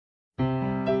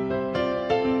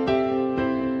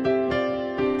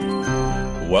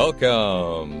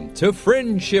Welcome to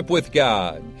Friendship with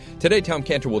God. Today, Tom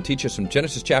Cantor will teach us from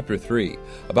Genesis chapter 3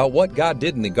 about what God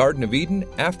did in the Garden of Eden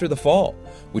after the fall,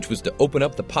 which was to open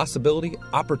up the possibility,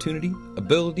 opportunity,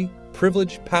 ability,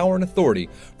 privilege, power, and authority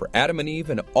for Adam and Eve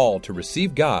and all to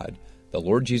receive God, the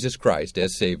Lord Jesus Christ,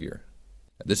 as Savior.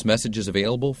 This message is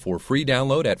available for free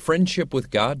download at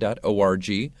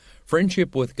friendshipwithgod.org,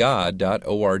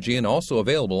 friendshipwithgod.org, and also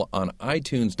available on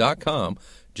iTunes.com.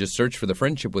 Just search for the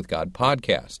Friendship with God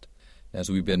podcast.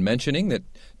 As we've been mentioning, that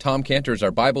Tom Cantor is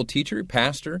our Bible teacher,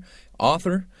 pastor,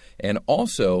 author, and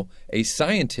also a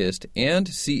scientist and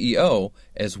CEO,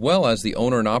 as well as the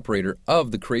owner and operator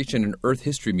of the Creation and Earth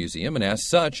History Museum. And as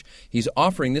such, he's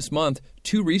offering this month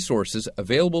 2 resources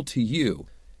available to you: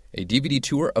 a DVD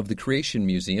tour of the Creation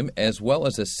Museum, as well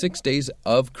as a 6 days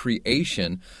of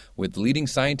creation with leading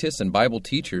scientists and Bible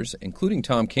teachers, including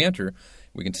Tom Cantor.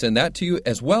 We can send that to you,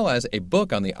 as well as a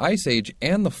book on the Ice Age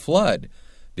and the Flood.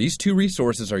 These 2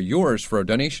 resources are yours for a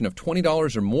donation of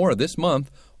 $20 or more this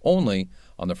month, only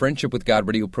on the Friendship with God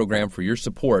radio program for your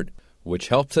support, which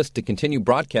helps us to continue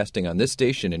broadcasting on this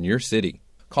station in your city.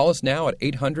 Call us now at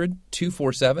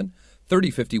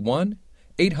 800-247-3051,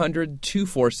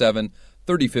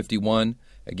 800-247-3051.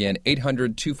 Again,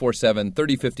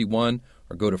 800-247-3051,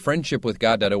 or go to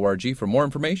friendshipwithgod.org for more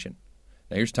information.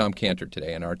 Now here's Tom Cantor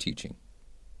today in our teaching.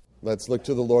 Let's look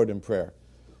to the Lord in prayer.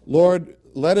 Lord,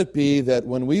 let it be that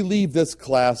when we leave this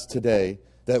class today,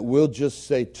 that we'll just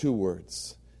say 2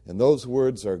 words. And those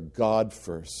words are God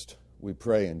first. We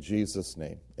pray in Jesus'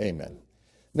 name. Amen.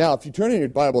 Now, if you turn in your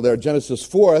Bible there, Genesis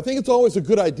 4, I think it's always a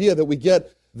good idea that we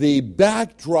get the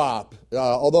backdrop.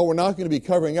 Although we're not going to be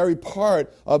covering every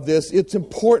part of this, it's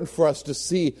important for us to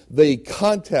see the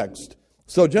context.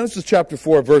 So Genesis chapter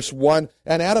 4, verse 1,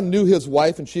 and Adam knew his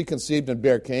wife, and she conceived and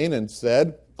bare Cain, and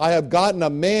said, I have gotten a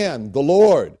man, the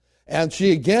Lord. And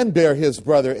she again bare his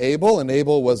brother Abel, and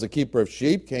Abel was a keeper of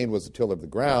sheep, Cain was a tiller of the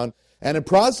ground. And in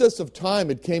process of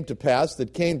time it came to pass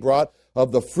that Cain brought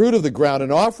of the fruit of the ground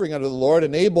an offering unto the Lord,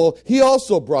 and Abel he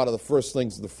also brought of the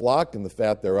firstlings of the flock and the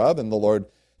fat thereof, and the Lord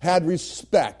had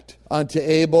respect unto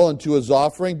Abel and to his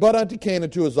offering, but unto Cain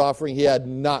and to his offering he had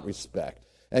not respect.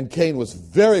 And Cain was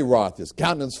very wroth, his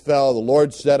countenance fell. The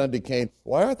Lord said unto Cain,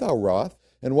 Why art thou wroth?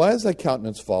 And why is thy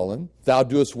countenance fallen? If thou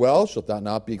doest well, shalt thou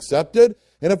not be accepted?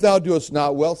 And if thou doest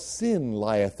not well, sin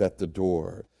lieth at the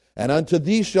door. And unto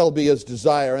thee shall be his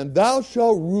desire, and thou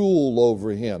shalt rule over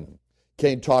him.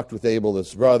 Cain talked with Abel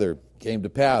his brother. It came to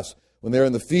pass, when they were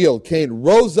in the field, Cain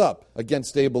rose up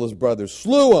against Abel his brother,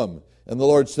 slew him. And the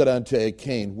Lord said unto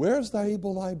Cain, Where is thy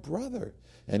Abel thy brother?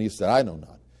 And he said, I know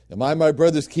not. Am I my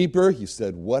brother's keeper? He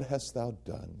said, What hast thou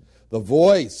done? The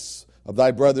voice of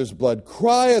thy brother's blood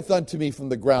crieth unto me from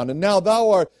the ground. And now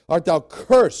art thou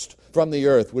cursed from the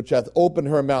earth, which hath opened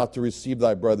her mouth to receive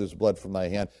thy brother's blood from thy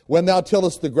hand. When thou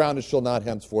tillest the ground, it shall not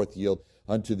henceforth yield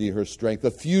unto thee her strength.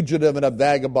 A fugitive and a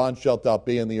vagabond shalt thou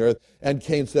be in the earth. And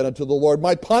Cain said unto the Lord,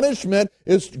 My punishment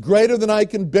is greater than I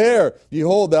can bear.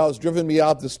 Behold, thou hast driven me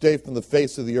out this day from the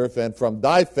face of the earth, and from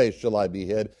thy face shall I be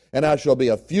hid. And I shall be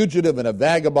a fugitive and a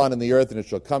vagabond in the earth, and it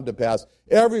shall come to pass,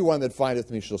 every one that findeth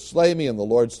me shall slay me. And the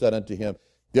Lord said unto him,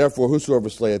 Therefore whosoever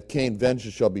slayeth Cain,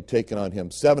 vengeance shall be taken on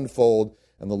him sevenfold.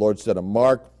 And the Lord set a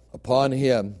mark upon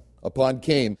him, upon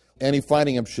Cain, and he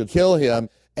finding him should kill him.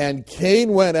 And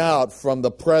Cain went out from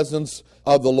the presence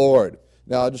of the Lord.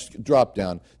 Now I'll just drop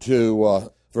down to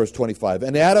verse 25.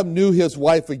 And Adam knew his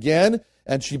wife again,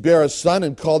 and she bare a son,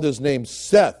 and called his name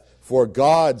Seth. For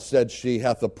God, said she,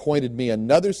 hath appointed me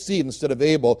another seed instead of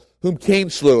Abel, whom Cain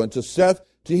slew. And to Seth,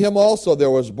 to him also there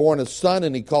was born a son,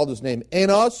 and he called his name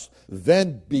Enos.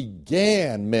 Then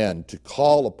began men to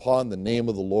call upon the name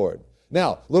of the Lord.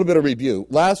 Now, a little bit of review.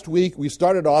 Last week we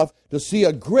started off to see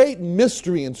a great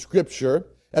mystery in Scripture,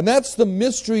 and that's the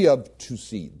mystery of 2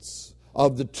 seeds.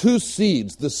 Of the 2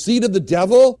 seeds, the seed of the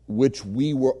devil, which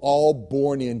we were all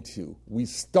born into. We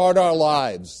start our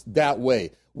lives that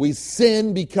way. We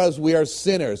sin because we are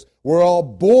sinners. We're all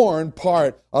born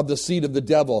part of the seed of the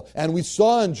devil. And we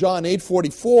saw in John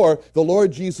 8:44, the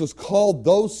Lord Jesus called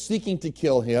those seeking to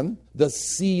kill him the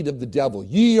seed of the devil.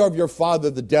 Ye are of your father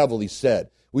the devil, he said.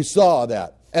 We saw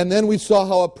that. And then we saw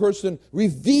how a person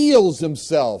reveals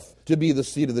himself to be the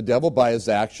seed of the devil by his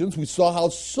actions. We saw how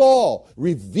Saul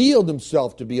revealed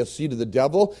himself to be a seed of the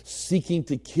devil, seeking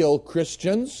to kill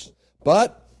Christians.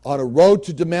 But on a road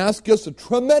to Damascus, a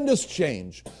tremendous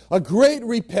change, a great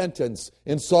repentance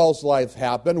in Saul's life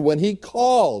happened when he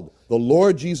called the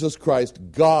Lord Jesus Christ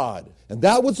God. And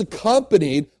that was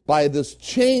accompanied by this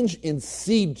change in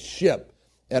seedship.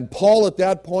 And Paul at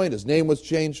that point, his name was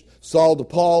changed, Saul to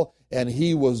Paul, and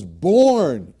he was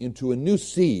born into a new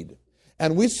seed.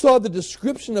 And we saw the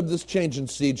description of this change in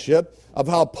seedship, of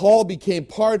how Paul became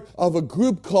part of a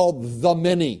group called the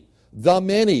many,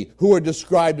 who are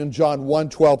described in John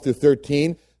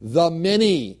 1:12-13. The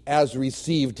many as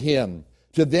received him.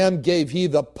 To them gave he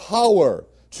the power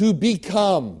to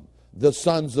become the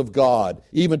sons of God,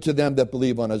 even to them that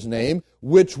believe on his name,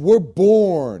 which were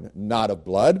born not of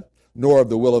blood, nor of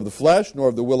the will of the flesh, nor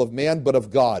of the will of man, but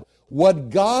of God. What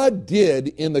God did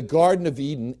in the Garden of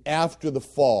Eden after the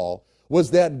fall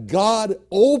was that God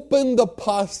opened the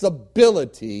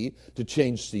possibility to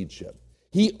change seedship.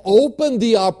 He opened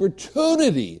the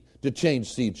opportunity to change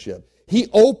seedship. He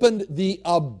opened the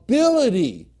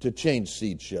ability to change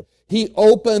seedship. He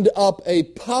opened up a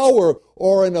power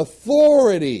or an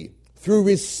authority through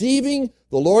receiving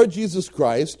the Lord Jesus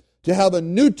Christ to have a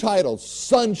new title,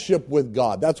 sonship with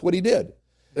God. That's what he did.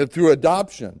 And through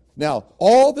adoption. Now,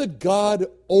 all that God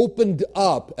opened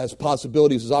up as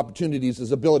possibilities, as opportunities,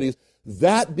 as abilities,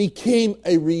 that became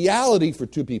a reality for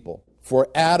two people, for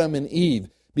Adam and Eve,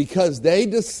 because they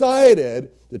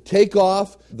decided to take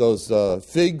off those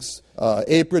figs,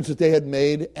 aprons that they had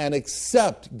made, and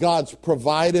accept God's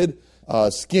provided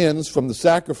skins from the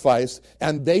sacrifice,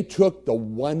 and they took the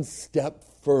one step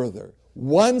further.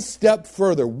 One step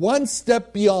further, one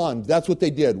step beyond. That's what they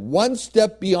did. One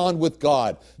step beyond with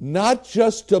God. Not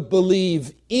just to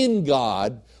believe in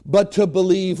God, but to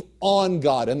believe on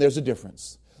God. And there's a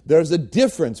difference. There's a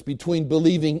difference between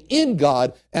believing in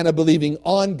God and a believing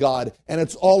on God, and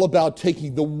it's all about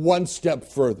taking the one step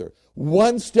further.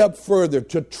 One step further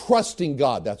to trusting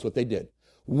God. That's what they did.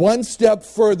 One step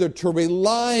further to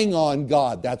relying on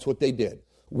God. That's what they did.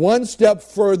 One step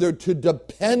further to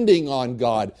depending on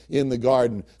God in the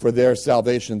garden for their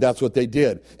salvation. That's what they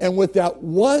did. And with that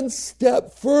one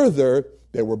step further,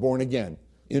 they were born again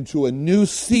into a new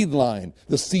seed line,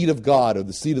 the seed of God or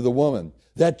the seed of the woman.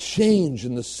 That change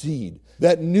in the seed,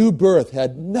 that new birth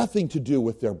had nothing to do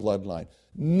with their bloodline.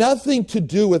 Nothing to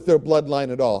do with their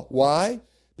bloodline at all. Why?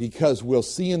 Because we'll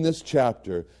see in this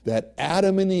chapter that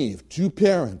Adam and Eve, two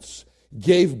parents,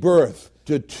 gave birth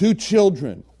to two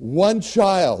children. One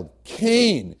child,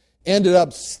 Cain, ended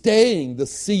up staying the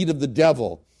seed of the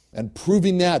devil and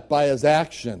proving that by his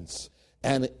actions.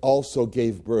 And also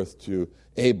gave birth to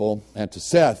Abel and to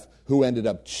Seth, who ended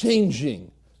up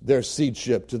changing their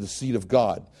seedship to the seed of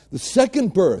God. The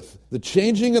second birth, the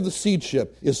changing of the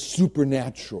seedship, is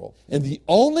supernatural. And the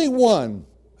only one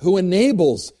who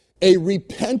enables a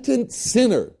repentant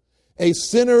sinner, a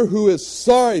sinner who is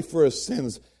sorry for his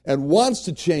sins and wants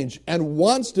to change and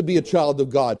wants to be a child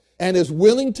of God and is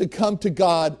willing to come to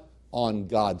God on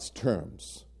God's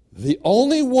terms. The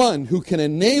only one who can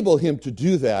enable him to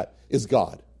do that is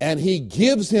God. And he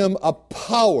gives him a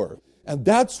power. And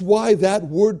that's why that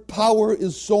word power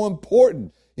is so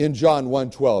important in John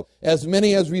 1:12. As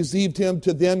many as received him,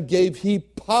 to them gave he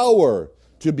power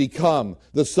to become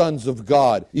the sons of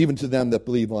God, even to them that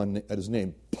believe on his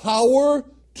name. Power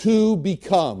to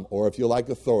become, or if you like,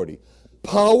 authority.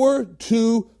 Power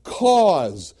to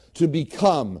cause to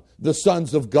become the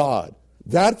sons of God.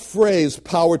 That phrase,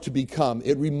 power to become,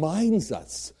 it reminds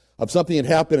us of something that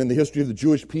happened in the history of the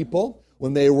Jewish people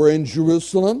when they were in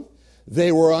Jerusalem.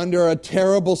 They were under a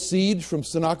terrible siege from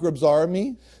Sennacherib's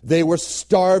army. They were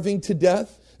starving to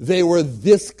death. They were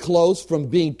this close from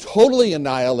being totally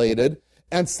annihilated.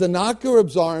 And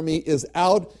Sennacherib's army is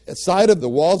outside of the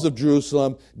walls of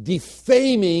Jerusalem,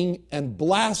 defaming and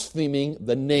blaspheming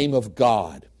the name of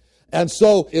God. And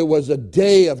so it was a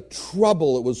day of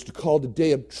trouble. It was called a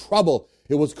day of trouble.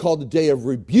 It was called a day of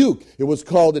rebuke. It was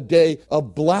called a day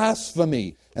of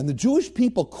blasphemy. And the Jewish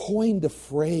people coined a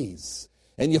phrase.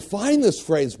 And you find this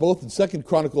phrase both in 2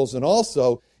 Chronicles and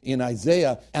also in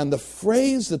Isaiah. And the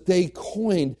phrase that they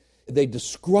coined, they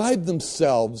describe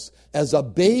themselves as a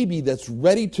baby that's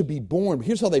ready to be born.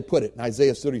 Here's how they put it in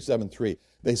Isaiah 37:3.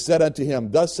 They said unto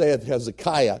him, Thus saith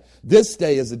Hezekiah, This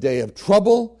day is a day of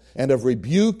trouble and of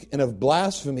rebuke and of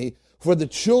blasphemy, for the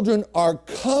children are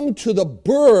come to the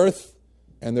birth,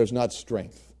 and there's not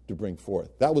strength to bring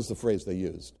forth. That was the phrase they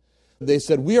used. They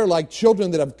said, we are like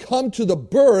children that have come to the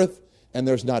birth, and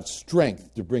there's not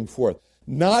strength to bring forth.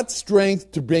 Not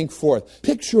strength to bring forth.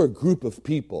 Picture a group of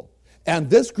people. And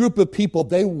this group of people,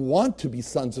 they want to be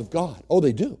sons of God. Oh,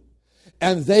 they do.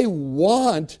 And they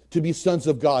want to be sons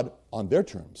of God on their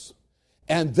terms.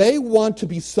 And they want to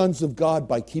be sons of God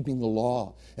by keeping the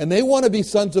law. And they want to be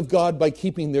sons of God by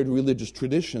keeping their religious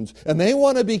traditions. And they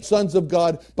want to be sons of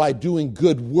God by doing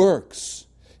good works.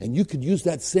 And you could use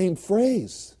that same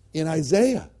phrase in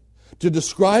Isaiah to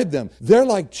describe them. They're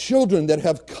like children that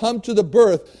have come to the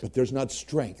birth, but there's not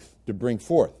strength to bring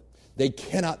forth. They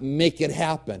cannot make it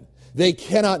happen. They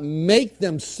cannot make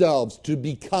themselves to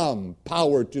become,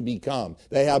 power to become.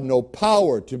 They have no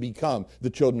power to become the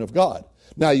children of God.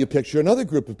 Now you picture another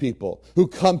group of people who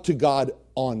come to God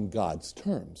on God's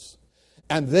terms.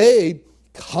 And they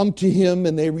come to Him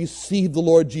and they receive the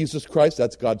Lord Jesus Christ.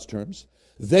 That's God's terms.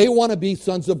 They want to be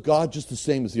sons of God just the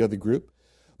same as the other group.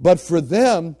 But for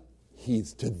them,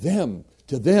 to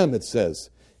them it says,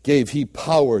 gave He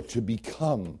power to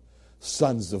become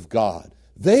sons of God.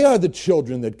 They are the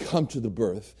children that come to the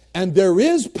birth, and there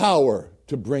is power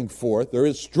to bring forth. There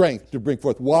is strength to bring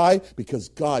forth. Why? Because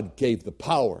God gave the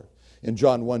power. In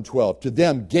John 1:12, to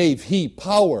them gave He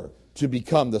power to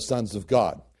become the sons of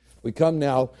God. We come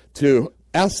now to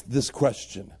ask this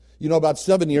question. You know, about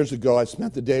 7 years ago, I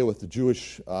spent the day with the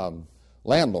Jewish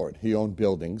landlord. He owned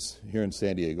buildings here in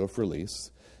San Diego for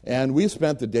lease. And we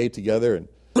spent the day together, and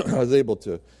I was able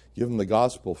to give him the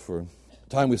gospel for the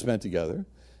time we spent together.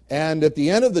 And at the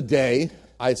end of the day,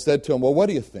 I said to him, well, what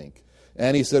do you think?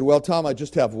 And he said, well, Tom, I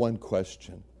just have one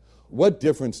question. What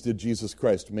difference did Jesus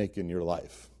Christ make in your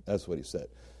life? That's what he said.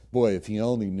 Boy, if he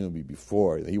only knew me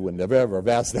before, he wouldn't have ever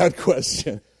asked that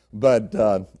question. But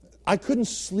I couldn't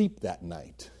sleep that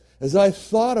night as I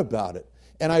thought about it.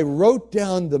 And I wrote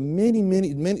down the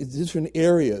many different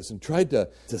areas and tried to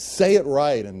say it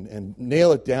right and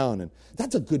nail it down. And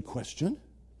that's a good question.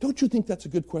 Don't you think that's a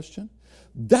good question?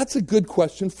 That's a good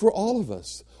question for all of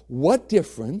us. What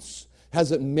difference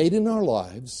has it made in our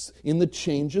lives in the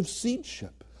change of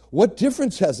seedship? What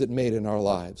difference has it made in our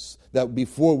lives that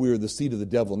before we were the seed of the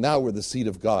devil, now we're the seed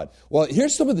of God? Well,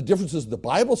 here's some of the differences the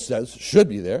Bible says, should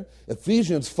be there.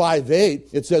 Ephesians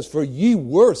 5:8, it says, for ye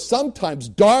were sometimes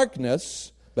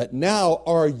darkness, but now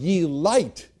are ye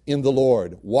light in the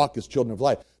Lord. Walk as children of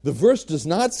light. The verse does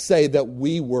not say that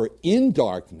we were in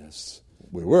darkness.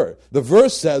 We were. The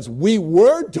verse says we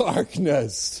were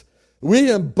darkness.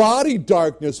 We embodied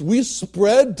darkness. We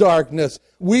spread darkness.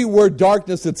 We were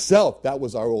darkness itself. That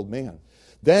was our old man.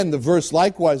 Then the verse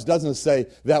likewise doesn't say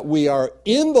that we are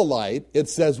in the light. It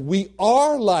says we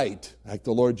are light. Like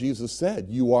the Lord Jesus said,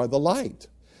 you are the light.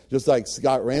 Just like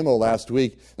Scott Ramo last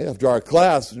week, after our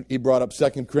class, he brought up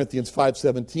 2 Corinthians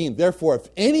 5:17. Therefore, if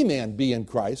any man be in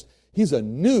Christ, he's a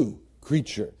new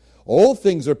creature. Old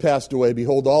things are passed away.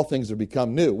 Behold, all things are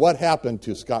become new. What happened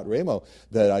to Scott Ramo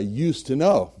that I used to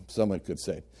know, someone could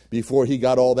say, before he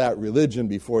got all that religion,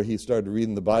 before he started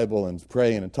reading the Bible and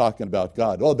praying and talking about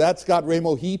God? Oh, that's Scott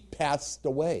Ramo. He passed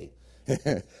away.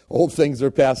 Old things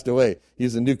are passed away.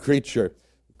 He's a new creature.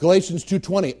 Galatians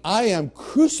 2:20, I am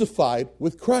crucified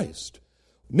with Christ.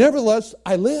 Nevertheless,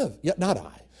 I live, yet not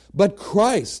I, but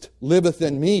Christ liveth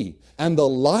in me. And the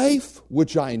life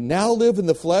which I now live in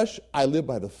the flesh, I live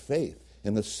by the faith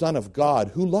in the Son of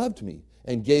God who loved me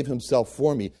and gave himself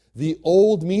for me. The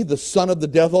old me, the son of the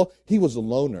devil, he was a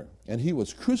loner, and he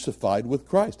was crucified with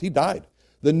Christ. He died.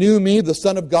 The new me, the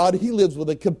Son of God, he lives with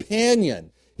a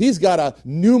companion. He's got a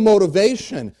new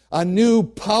motivation, a new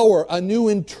power, a new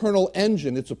internal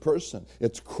engine. It's a person.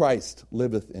 It's Christ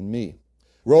liveth in me.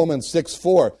 Romans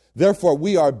 6:4, therefore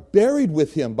we are buried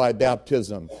with him by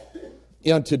baptism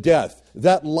unto death,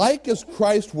 that like as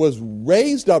Christ was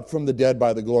raised up from the dead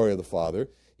by the glory of the Father,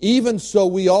 even so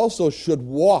we also should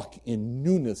walk in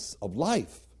newness of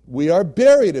life. We are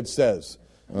buried, it says.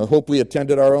 I hope we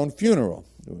attended our own funeral.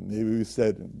 Maybe we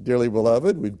said, dearly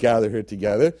beloved, we'd gather here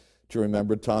together to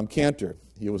remember Tom Cantor.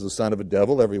 He was the son of a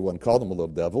devil. Everyone called him a little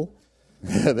devil.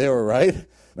 They were right.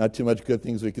 Not too much good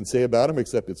things we can say about him,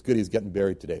 except it's good he's getting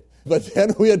buried today. But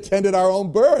then we attended our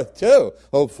own birth, too,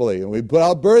 hopefully. And we put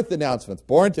out birth announcements,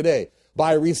 born today,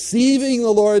 by receiving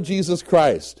the Lord Jesus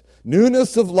Christ.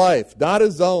 Newness of life, not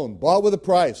his own, bought with a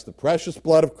price, the precious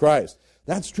blood of Christ.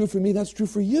 That's true for me, that's true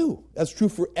for you. That's true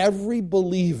for every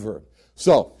believer.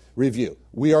 So, review.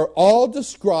 We are all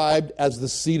described as the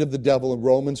seed of the devil in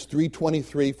Romans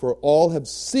 3:23, for all have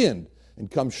sinned and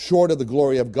come short of the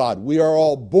glory of God. We are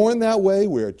all born that way.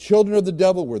 We are children of the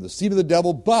devil. We're the seed of the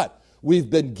devil. But we've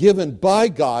been given by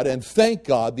God, and thank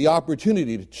God, the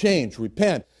opportunity to change,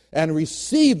 repent, and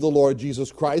receive the Lord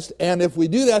Jesus Christ. And if we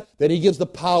do that, then he gives the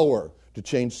power to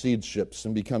change seedships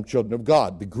and become children of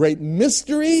God. The great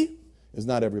mystery is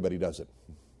not everybody does it.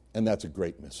 And that's a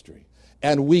great mystery.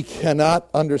 And we cannot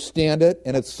understand it,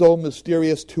 and it's so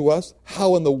mysterious to us.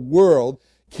 How in the world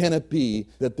can it be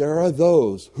that there are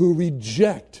those who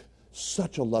reject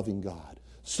such a loving God,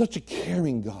 such a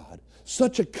caring God,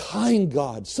 such a kind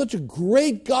God, such a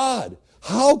great God?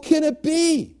 How can it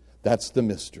be? That's the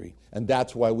mystery. And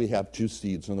that's why we have two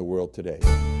seeds in the world today.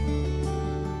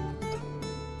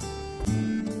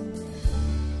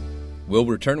 We'll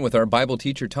return with our Bible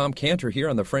teacher, Tom Cantor, here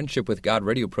on the Friendship with God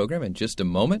radio program in just a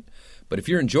moment. But if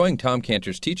you're enjoying Tom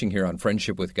Cantor's teaching here on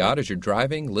Friendship with God as you're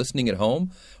driving, listening at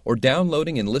home, or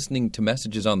downloading and listening to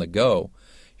messages on the go,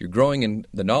 you're growing in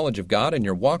the knowledge of God and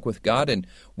your walk with God, and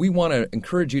we want to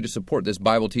encourage you to support this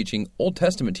Bible teaching, Old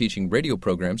Testament teaching radio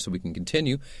program so we can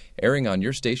continue airing on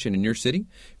your station in your city.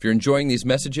 If you're enjoying these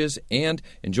messages and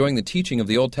enjoying the teaching of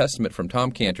the Old Testament from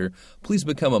Tom Cantor, please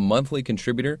become a monthly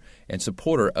contributor and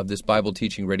supporter of this Bible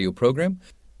teaching radio program.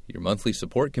 Your monthly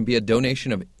support can be a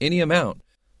donation of any amount.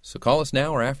 So call us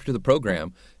now or after the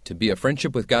program to be a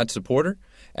Friendship with God supporter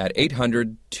at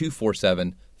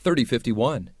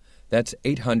 800-247-3051. That's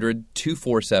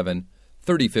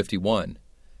 800-247-3051.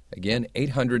 Again,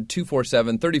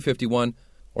 800-247-3051.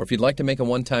 Or if you'd like to make a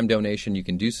one-time donation, you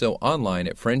can do so online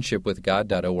at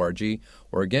friendshipwithgod.org.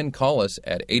 Or again, call us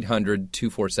at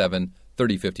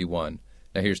 800-247-3051.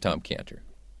 Now here's Tom Cantor.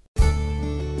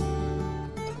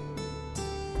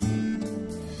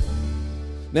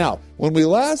 Now, when we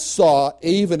last saw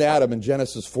Eve and Adam in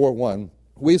Genesis 4:1,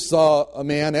 we saw a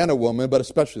man and a woman, but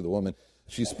especially the woman.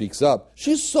 She speaks up.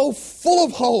 She's so full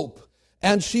of hope,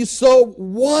 and she's so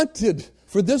wanted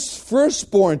for this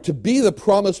firstborn to be the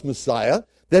promised Messiah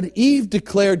that Eve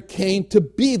declared Cain to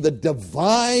be the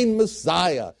divine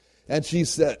Messiah. And she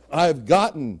said, I've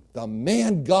gotten the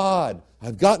man God.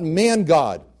 I've gotten man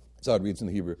God. That's how it reads in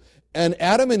the Hebrew. And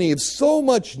Adam and Eve so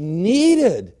much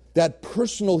needed that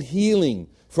personal healing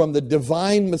from the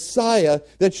divine Messiah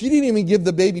that she didn't even give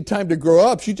the baby time to grow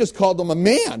up. She just called him a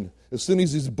man as soon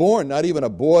as he's born, not even a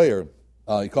boy, or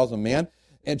he calls him a man.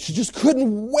 And she just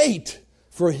couldn't wait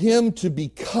for him to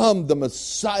become the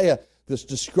Messiah that's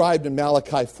described in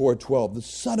Malachi 4:12. The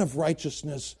Son of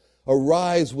Righteousness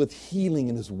arise with healing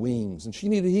in his wings. And she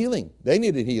needed healing. They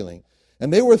needed healing.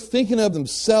 And they were thinking of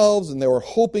themselves, and they were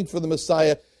hoping for the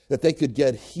Messiah that they could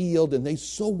get healed. And they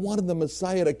so wanted the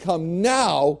Messiah to come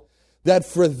now that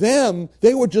for them,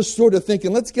 they were just sort of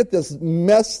thinking, let's get this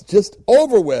mess just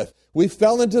over with. We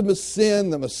fell into the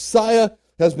sin. The Messiah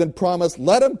has been promised.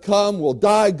 Let him come. We'll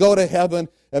die, go to heaven,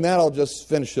 and that'll just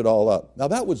finish it all up. Now,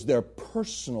 that was their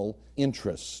personal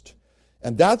interest.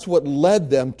 And that's what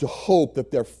led them to hope that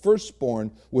their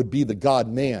firstborn would be the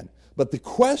God-man. But the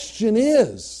question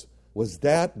is, was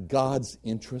that God's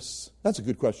interest? That's a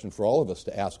good question for all of us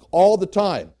to ask all the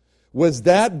time. Was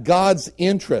that God's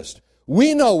interest?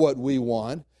 We know what we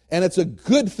want, and it's a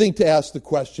good thing to ask the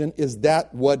question, is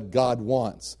that what God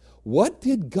wants? What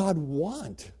did God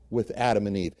want with Adam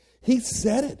and Eve? He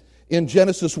said it in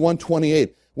Genesis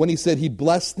 1:28 when he said he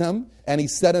blessed them and he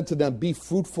said unto them, be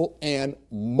fruitful and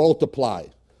multiply.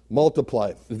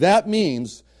 Multiply. That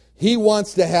means he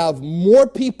wants to have more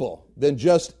people than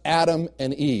just Adam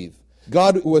and Eve.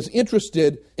 God was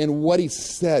interested in what he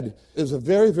said. There's a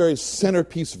very, very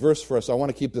centerpiece verse for us. I want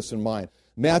to keep this in mind.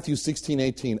 Matthew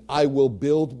 16:18, I will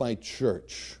build my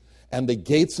church, and the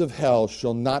gates of hell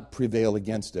shall not prevail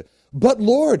against it. But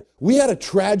Lord, we had a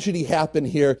tragedy happen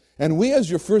here, and we as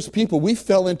your first people, we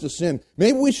fell into sin.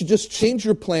 Maybe we should just change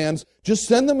your plans, just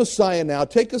send the Messiah now,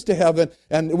 take us to heaven,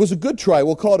 and it was a good try.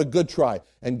 We'll call it a good try.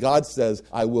 And God says,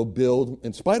 I will build,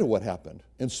 in spite of what happened,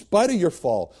 in spite of your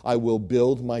fall, I will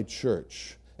build my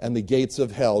church, and the gates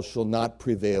of hell shall not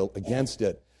prevail against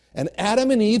it. And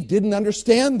Adam and Eve didn't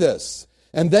understand this.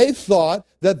 And they thought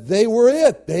that they were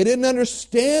it. They didn't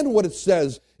understand what it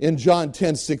says in John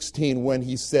 10:16 when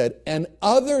he said, and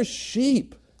other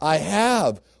sheep I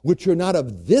have, which are not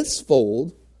of this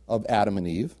fold of Adam and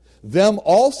Eve, them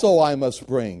also I must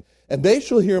bring. And they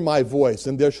shall hear my voice,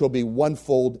 and there shall be one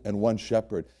fold and one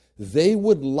shepherd. They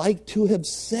would like to have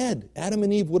said, Adam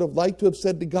and Eve would have liked to have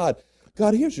said to God,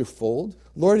 God, here's your fold.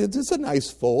 Lord, it's a nice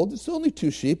fold. It's only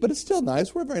 2 sheep, but it's still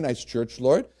nice. We're a very nice church,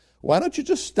 Lord. Why don't you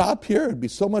just stop here? It'd be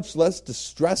so much less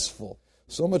distressful,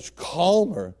 so much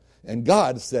calmer. And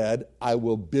God said, I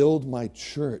will build my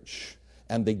church,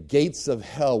 and the gates of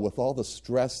hell, with all the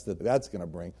stress that that's going to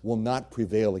bring, will not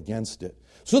prevail against it.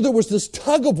 So there was this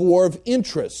tug of war of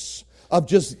interests, of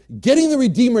just getting the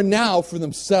Redeemer now for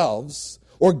themselves,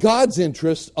 or God's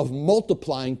interest of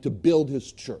multiplying to build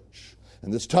his church.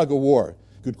 And this tug of war,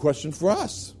 good question for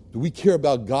us. Do we care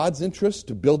about God's interest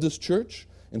to build his church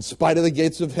in spite of the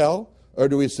gates of hell? Or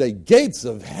do we say, gates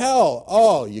of hell?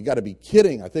 Oh, you got to be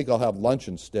kidding. I think I'll have lunch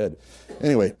instead.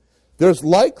 Anyway, there's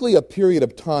likely a period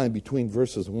of time between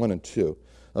verses 1 and 2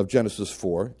 of Genesis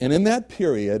 4. And in that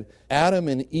period, Adam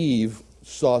and Eve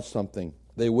saw something.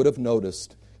 They would have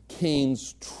noticed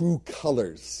Cain's true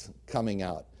colors coming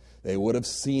out. They would have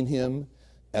seen him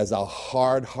as a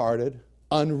hard-hearted,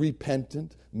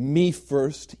 unrepentant,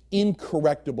 me-first,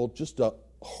 incorrectible, just a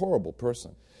horrible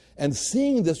person. and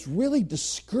seeing this really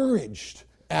discouraged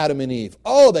Adam and Eve.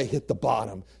 Oh, they hit the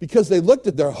bottom because they looked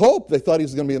at their hope. They thought he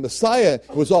was going to be a Messiah.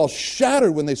 It was all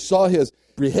shattered when they saw his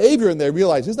behavior and they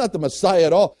realized he's not the Messiah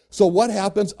at all. So what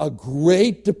happens? A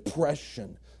great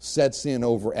depression sets in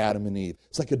over Adam and Eve.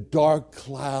 It's like a dark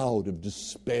cloud of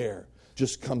despair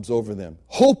just comes over them.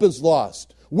 Hope is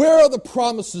lost. Where are the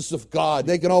promises of God?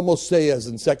 They can almost say, as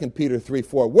in 2 Peter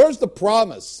 3:4, where's the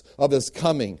promise of his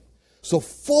coming? So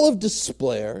full of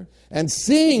despair, and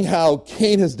seeing how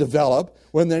Cain has developed,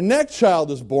 when their next child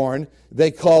is born,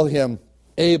 they call him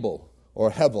Abel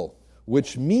or Hevel,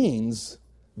 which means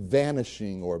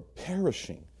vanishing or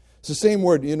perishing. It's the same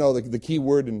word, the key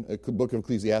word in the book of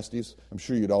Ecclesiastes. I'm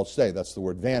sure you'd all say that's the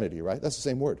word vanity, right? That's the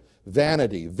same word.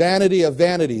 Vanity. Vanity of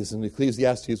vanities in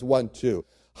Ecclesiastes 1:2.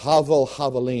 Havel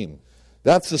Havelim.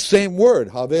 That's the same word,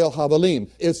 Havel Havelim.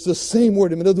 It's the same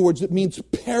word. In other words, it means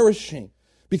perishing.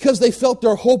 Because they felt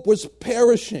their hope was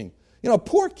perishing.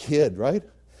 Poor kid, right?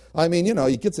 I mean,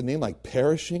 he gets a name like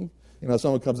Perishing.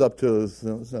 Someone comes up to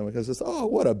someone and says, oh,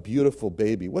 what a beautiful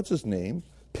baby. What's his name?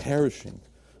 Perishing.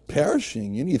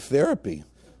 Perishing, you need therapy.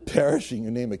 Perishing,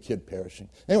 you name a kid Perishing.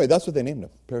 Anyway, that's what they named him,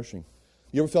 Perishing.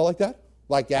 You ever felt like that?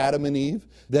 Like Adam and Eve?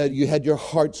 That you had your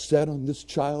heart set on this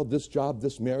child, this job,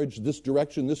 this marriage, this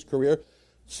direction, this career.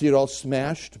 See it all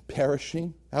smashed,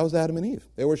 perishing. How was Adam and Eve?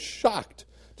 They were shocked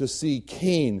to see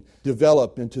Cain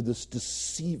develop into this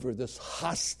deceiver, this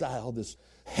hostile, this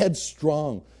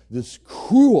headstrong, this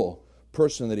cruel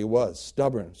person that he was,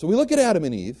 stubborn. So we look at Adam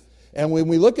and Eve, and when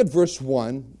we look at verse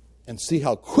 1 and see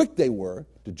how quick they were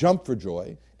to jump for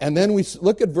joy, and then we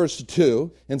look at verse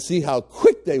 2 and see how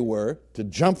quick they were to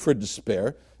jump for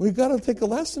despair, we've got to take a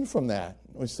lesson from that.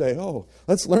 We say,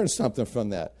 let's learn something from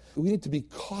that. We need to be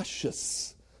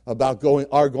cautious about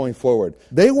going forward.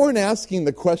 They weren't asking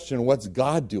the question, what's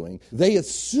God doing? They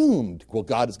assumed,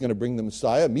 God is going to bring the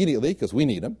Messiah immediately because we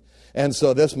need him. And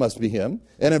so this must be him.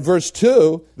 And in verse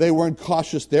 2, they weren't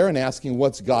cautious there in asking,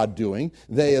 what's God doing?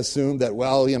 They assumed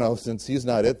that, since he's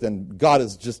not it, then God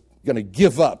is just going to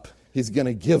give up. He's going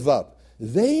to give up.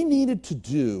 They needed to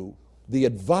do the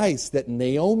advice that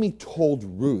Naomi told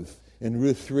Ruth in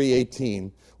Ruth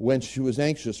 3:18 when she was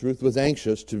anxious. Ruth was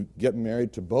anxious to get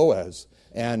married to Boaz.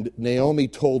 And Naomi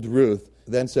told Ruth,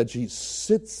 then said she,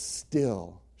 sit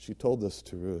still. She told this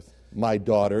to Ruth, my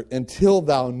daughter, until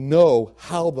thou know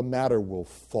how the matter will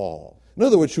fall. In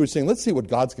other words, she was saying, let's see what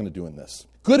God's going to do in this.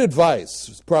 Good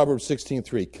advice, Proverbs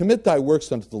 16:3. Commit thy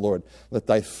works unto the Lord. Let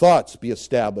thy thoughts be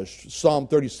established. Psalm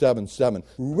 37:7.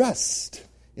 Rest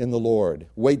in the Lord.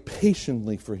 Wait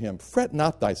patiently for him. Fret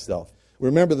not thyself.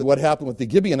 Remember what happened with the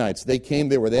Gibeonites. They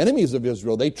were the enemies of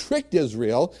Israel. They tricked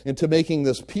Israel into making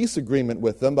this peace agreement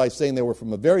with them by saying they were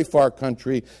from a very far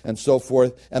country and so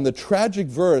forth. And the tragic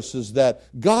verse is that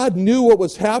God knew what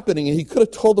was happening, and he could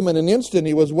have told them in an instant.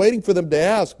 He was waiting for them to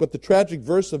ask. But the tragic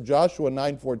verse of Joshua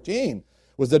 9:14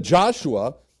 was that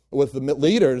Joshua, with the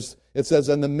leaders, it says,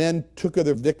 and the men took of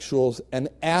their victuals and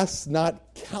asked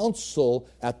not counsel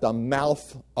at the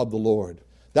mouth of the Lord.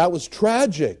 That was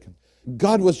tragic.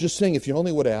 God was just saying, if you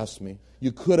only would have asked me,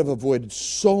 you could have avoided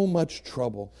so much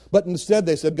trouble. But instead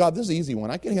they said, God, this is an easy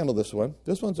one. I can handle this one.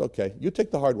 This one's okay. You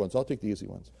take the hard ones. I'll take the easy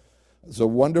ones. It's a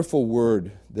wonderful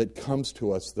word that comes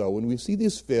to us, though. When we see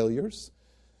these failures,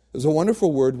 there's a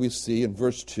wonderful word we see in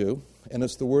verse 2, and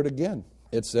it's the word again.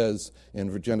 It says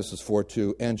in Genesis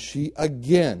 4:2, and she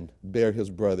again bare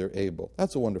his brother Abel.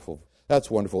 That's wonderful.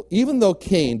 Even though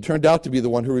Cain turned out to be the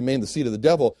one who remained the seed of the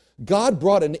devil, God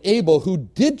brought an Abel who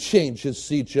did change his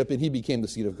seedship, and he became the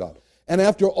seed of God. And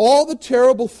after all the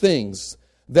terrible things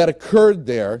that occurred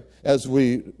there, as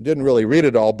we didn't really read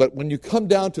it all, but when you come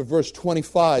down to verse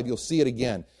 25, you'll see it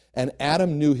again. And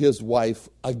Adam knew his wife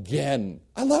again.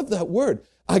 I love that word.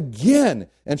 Again.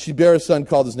 And she bare a son,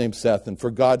 called his name Seth. And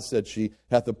for God said, she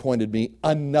hath appointed me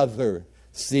another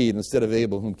seed instead of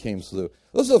Abel, whom Cain slew.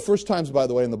 Those are the first times, by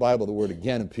the way, in the Bible the word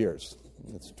again appears.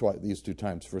 It's these two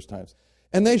times, first times.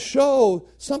 And they show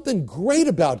something great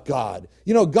about God.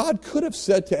 God could have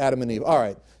said to Adam and Eve, all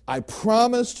right, I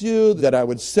promised you that I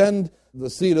would send the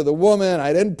seed of the woman.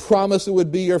 I didn't promise it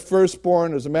would be your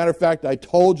firstborn. As a matter of fact, I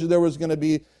told you there was going to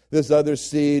be this other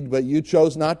seed, but you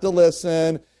chose not to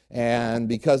listen. And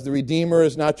because the Redeemer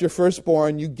is not your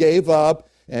firstborn, you gave up.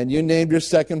 And you named your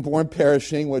secondborn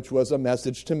Perishing, which was a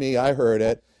message to me. I heard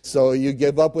it. So you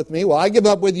give up with me? Well, I give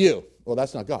up with you. Well,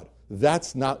 that's not God.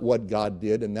 That's not what God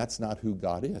did, and that's not who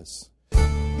God is.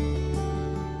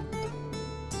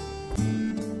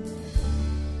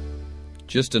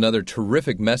 Just another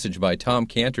terrific message by Tom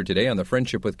Cantor today on the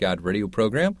Friendship with God radio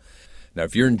program. Now,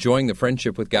 if you're enjoying the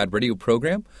Friendship with God radio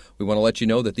program, we want to let you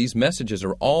know that these messages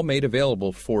are all made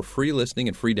available for free listening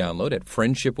and free download at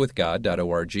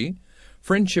friendshipwithgod.org.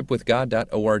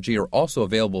 Friendshipwithgod.org are also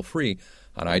available free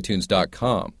on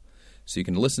iTunes.com. So you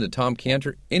can listen to Tom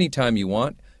Cantor anytime you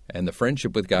want and the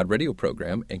Friendship with God radio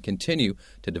program and continue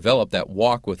to develop that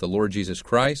walk with the Lord Jesus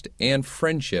Christ and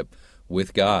friendship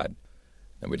with God.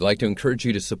 And we'd like to encourage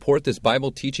you to support this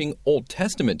Bible teaching, Old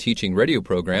Testament teaching radio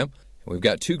program. We've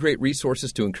got two great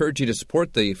resources to encourage you to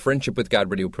support the Friendship with God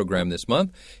radio program this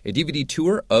month. A DVD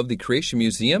tour of the Creation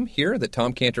Museum here that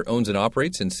Tom Cantor owns and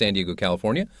operates in San Diego,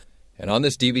 California. And on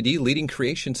this DVD, leading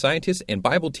creation scientists and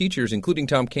Bible teachers, including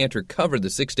Tom Cantor, covered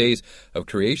the 6 days of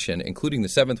creation, including the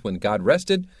seventh when God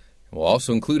rested. We'll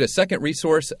also include a second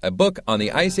resource, a book on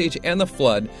the Ice Age and the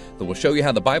Flood that will show you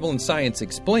how the Bible and science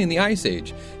explain the Ice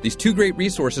Age. These two great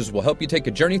resources will help you take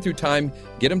a journey through time.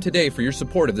 Get them today for your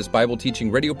support of this Bible teaching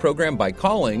radio program by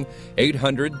calling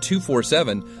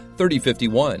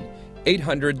 800-247-3051.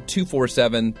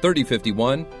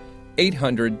 800-247-3051.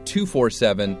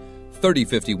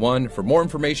 800-247-3051. For more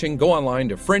information, go online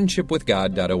to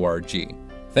friendshipwithgod.org.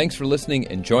 Thanks for listening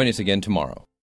and join us again tomorrow.